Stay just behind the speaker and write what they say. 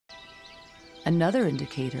Another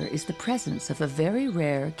indicator is the presence of a very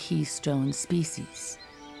rare keystone species.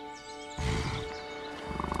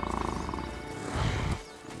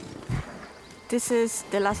 This is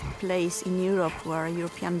the last place in Europe where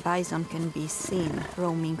European bison can be seen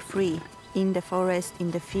roaming free in the forest,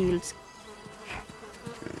 in the fields.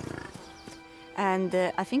 And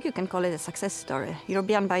I think you can call it a success story.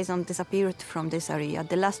 European bison disappeared from this area.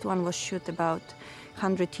 The last one was shot about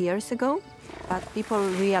 100 years ago, but people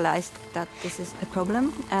realized that this is a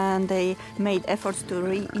problem and they made efforts to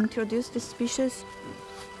reintroduce this species.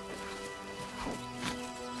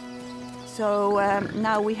 So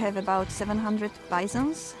now we have about 700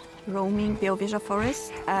 bisons roaming Bialowieza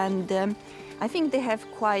forest, and I think they have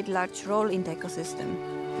quite a large role in the ecosystem.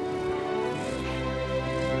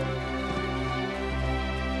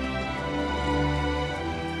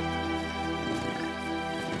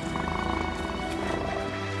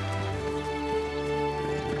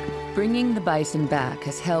 Bringing the bison back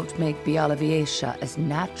has helped make Bialowieza as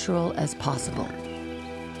natural as possible.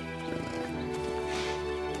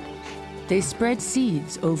 They spread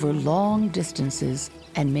seeds over long distances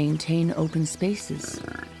and maintain open spaces,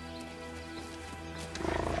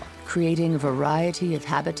 creating a variety of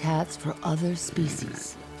habitats for other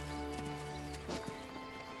species.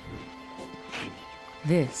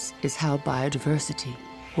 This is how biodiversity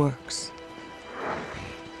works.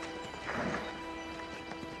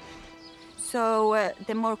 So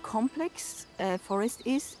the more complex a forest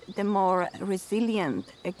is, the more resilient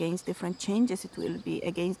against different changes it will be,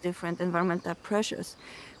 against different environmental pressures,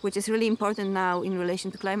 which is really important now in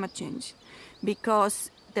relation to climate change.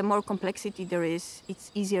 Because the more complexity there is,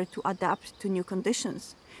 it's easier to adapt to new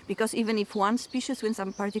conditions. Because even if one species with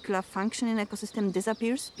some particular function in an ecosystem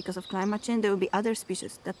disappears because of climate change, there will be other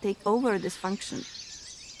species that take over this function.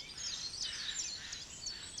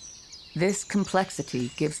 This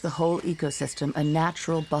complexity gives the whole ecosystem a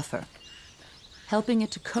natural buffer, helping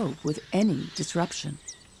it to cope with any disruption.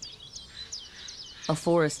 A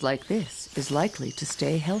forest like this is likely to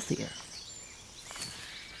stay healthier.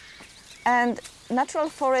 And natural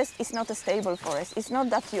forest is not a stable forest. It's not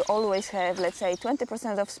that you always have, let's say,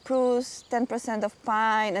 20% of spruce, 10% of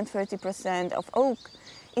pine, and 30% of oak.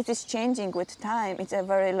 It is changing with time. It's a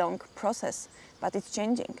very long process, but it's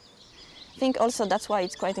changing. I think also that's why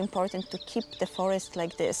it's quite important to keep the forest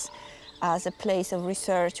like this as a place of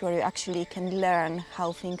research where you actually can learn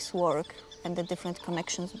how things work and the different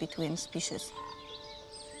connections between species.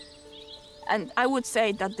 And I would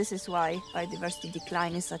say that this is why biodiversity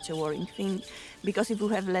decline is such a worrying thing, because if we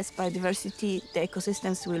have less biodiversity, the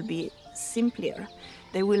ecosystems will be simpler.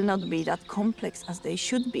 They will not be that complex as they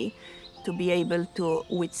should be to be able to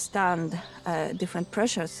withstand different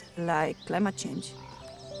pressures like climate change.